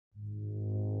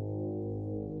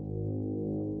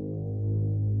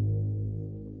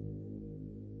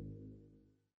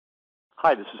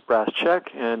Hi, this is Brass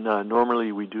Check, and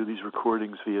normally we do these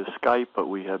recordings via Skype, but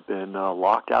we have been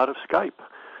locked out of Skype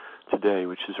today,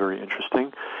 which is very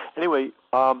interesting. Anyway,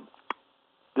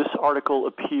 this article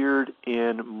appeared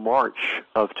in March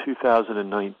of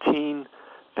 2019,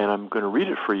 and I'm going to read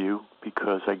it for you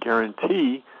because I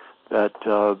guarantee that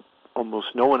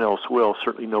almost no one else will,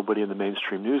 certainly nobody in the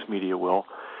mainstream news media will.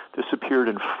 This appeared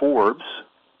in Forbes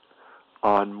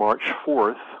on March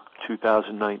 4th,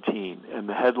 2019, and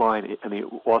the headline, and the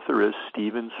author is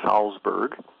Stephen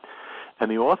Salzberg,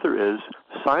 and the author is,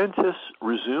 Scientists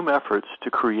Resume Efforts to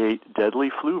Create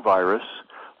Deadly Flu Virus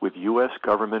with U.S.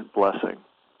 Government Blessing.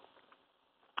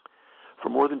 For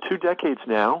more than 2 decades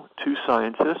now, 2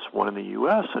 scientists, one in the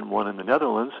U.S. and one in the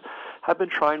Netherlands, have been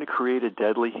trying to create a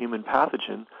deadly human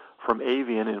pathogen from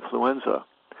avian influenza.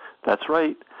 That's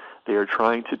right. They are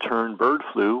trying to turn bird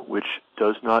flu, which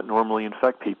does not normally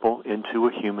infect people, into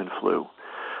a human flu.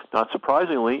 Not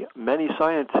surprisingly, many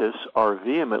scientists are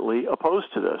vehemently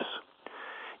opposed to this.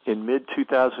 In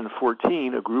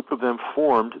mid-2014, a group of them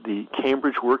formed the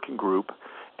Cambridge Working Group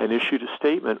and issued a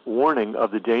statement warning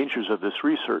of the dangers of this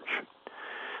research.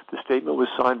 The statement was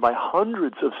signed by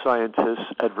hundreds of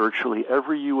scientists at virtually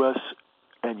every U.S.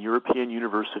 and European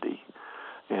university.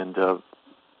 And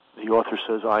the author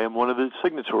says, I am one of the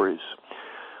signatories.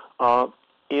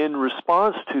 In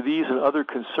response to these and other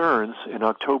concerns, in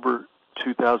October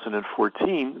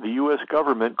 2014, the U.S.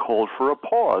 government called for a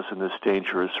pause in this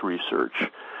dangerous research.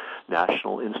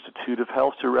 National Institute of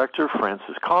Health Director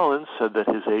Francis Collins said that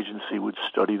his agency would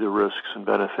study the risks and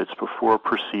benefits before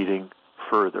proceeding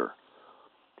further.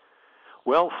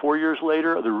 Well, 4 years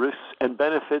later, the risks and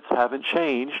benefits haven't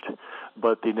changed,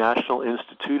 but the National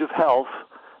Institute of Health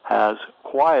has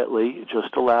quietly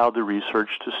just allowed the research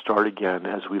to start again,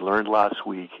 as we learned last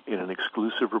week in an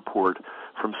exclusive report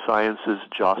from Science's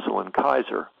Jocelyn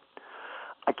Kaiser.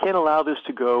 I can't allow this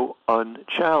to go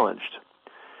unchallenged.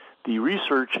 The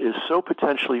research is so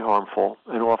potentially harmful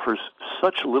and offers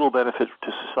such little benefit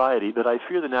to society that I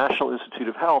fear the National Institute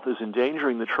of Health is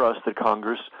endangering the trust that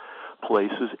Congress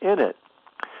places in it.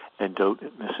 And don't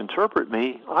misinterpret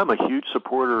me, I'm a huge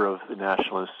supporter of the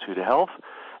National Institute of Health,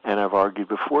 and I've argued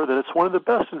before that it's one of the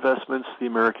best investments the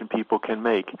American people can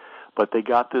make, but they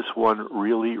got this one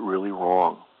really, really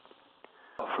wrong.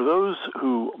 For those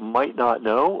who might not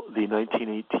know, the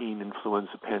 1918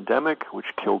 influenza pandemic, which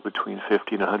killed between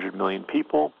 50 and 100 million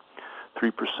people,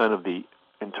 3% of the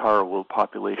entire world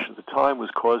population at the time,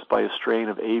 was caused by a strain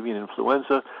of avian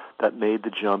influenza that made the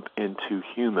jump into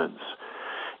humans.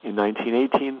 In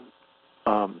 1918,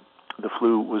 the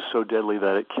flu was so deadly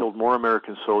that it killed more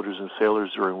American soldiers and sailors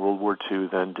during World War II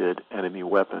than did enemy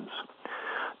weapons.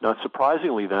 Not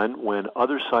surprisingly then, when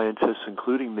other scientists,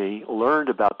 including me, learned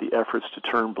about the efforts to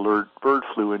turn bird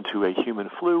flu into a human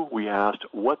flu, we asked,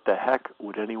 why the heck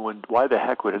would anyone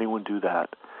do that?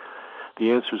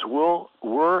 The answers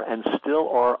were and still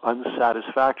are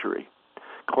unsatisfactory.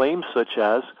 Claims such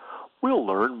as, we'll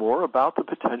learn more about the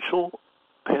potential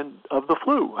of the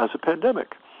flu as a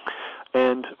pandemic,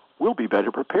 and we'll be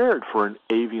better prepared for an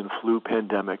avian flu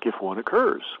pandemic if one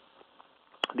occurs.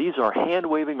 These are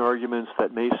hand-waving arguments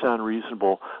that may sound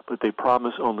reasonable, but they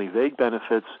promise only vague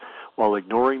benefits while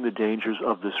ignoring the dangers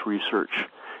of this research.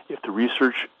 If the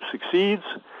research succeeds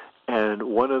and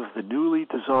one of the newly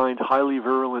designed highly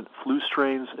virulent flu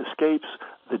strains escapes,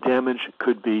 the damage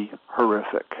could be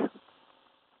horrific.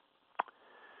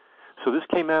 So this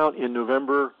came out in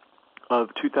November of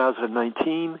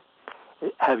 2019.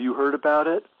 Have you heard about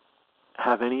it?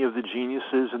 Have any of the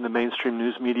geniuses in the mainstream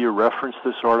news media referenced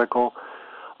this article?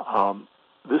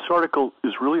 This article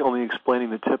is really only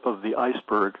explaining the tip of the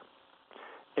iceberg.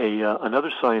 Another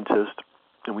scientist,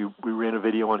 and we ran a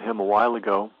video on him a while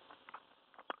ago,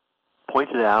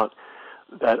 pointed out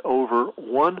that over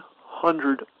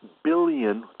 $100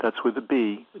 billion, that's with a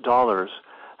B, dollars,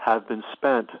 have been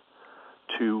spent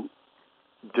to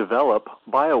develop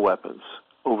bioweapons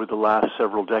over the last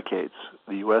several decades.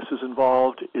 The U.S. is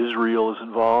involved, Israel is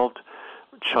involved,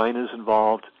 China is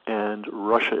involved, and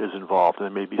Russia is involved, and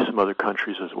there may be some other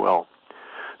countries as well.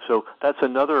 So that's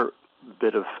another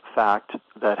bit of fact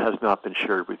that has not been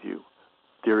shared with you.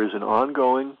 There is an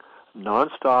ongoing,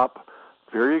 nonstop,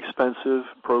 very expensive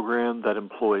program that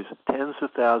employs tens of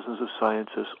thousands of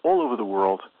scientists all over the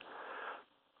world.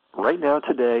 Right now,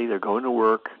 today, they're going to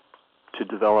work to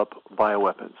develop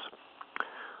bioweapons.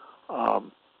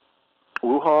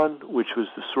 Wuhan, which was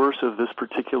the source of this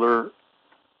particular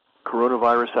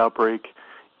coronavirus outbreak,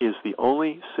 is the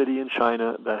only city in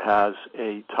China that has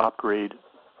a top-grade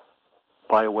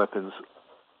bioweapons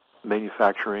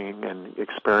manufacturing and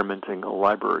experimenting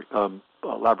laboratory.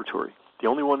 The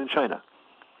only one in China.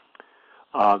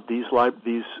 These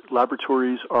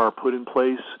laboratories are put in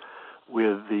place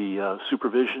with the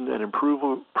supervision and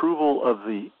approval of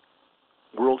the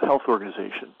World Health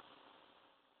Organization.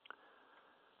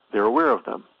 They're aware of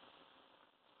them.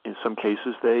 In some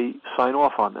cases, they sign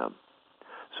off on them.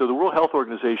 So the World Health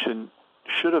Organization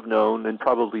should have known, and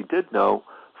probably did know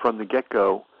from the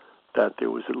get-go, that there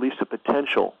was at least a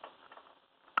potential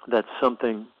that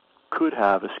something could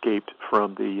have escaped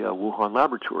from the Wuhan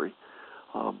laboratory.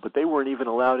 But they weren't even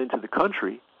allowed into the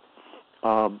country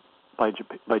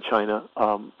by China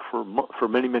for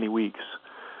many, many weeks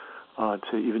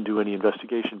to even do any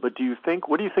investigation. But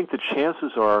what do you think the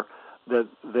chances are that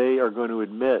they are going to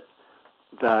admit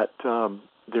that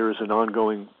there is an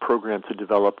ongoing program to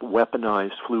develop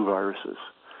weaponized flu viruses?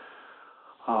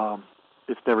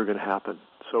 It's never going to happen.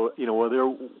 So, while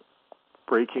they're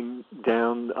breaking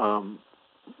down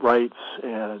rights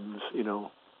and,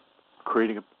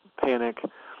 creating a panic,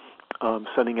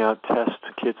 sending out test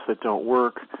kits that don't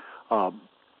work,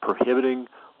 prohibiting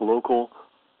local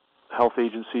health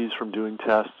agencies from doing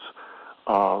tests,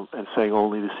 and saying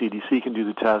only the CDC can do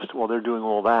the test. While they're doing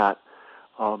all that,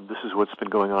 this is what's been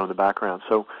going on in the background.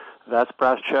 So that's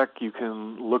Brass Check. You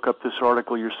can look up this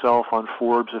article yourself on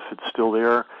Forbes if it's still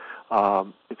there.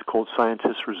 It's called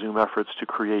Scientists Resume Efforts to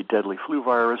Create Deadly Flu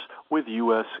Virus with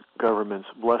U.S. Government's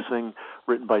Blessing,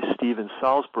 written by Steven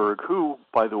Salzberg, who,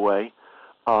 by the way,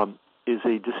 is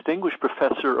a distinguished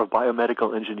professor of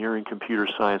biomedical engineering, computer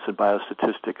science, and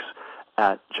biostatistics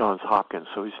at Johns Hopkins.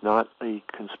 So he's not a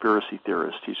conspiracy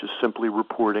theorist. He's just simply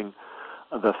reporting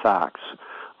the facts.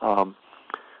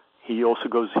 He also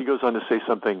goes on to say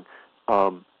something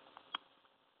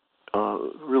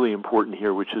really important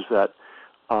here, which is that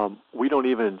we don't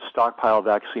even stockpile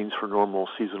vaccines for normal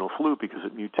seasonal flu because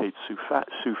it mutates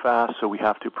too fast, so we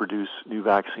have to produce new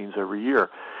vaccines every year.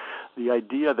 The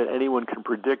idea that anyone can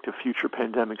predict a future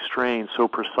pandemic strain so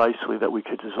precisely that we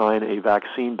could design a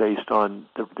vaccine based on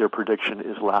their prediction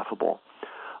is laughable.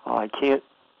 I can't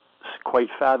quite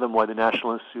fathom why the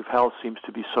National Institute of Health seems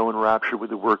to be so enraptured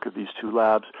with the work of these two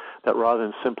labs that rather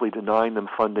than simply denying them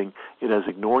funding, it has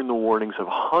ignored the warnings of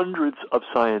hundreds of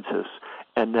scientists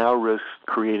and now risks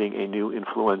creating a new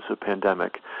influenza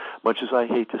pandemic. Much as I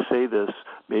hate to say this,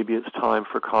 maybe it's time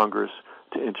for Congress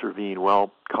to intervene.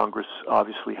 Well, Congress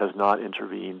obviously has not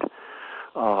intervened.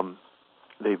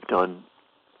 They've done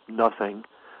nothing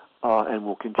and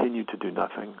will continue to do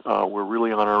nothing. We're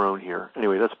really on our own here.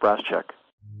 Anyway, that's Brass Check.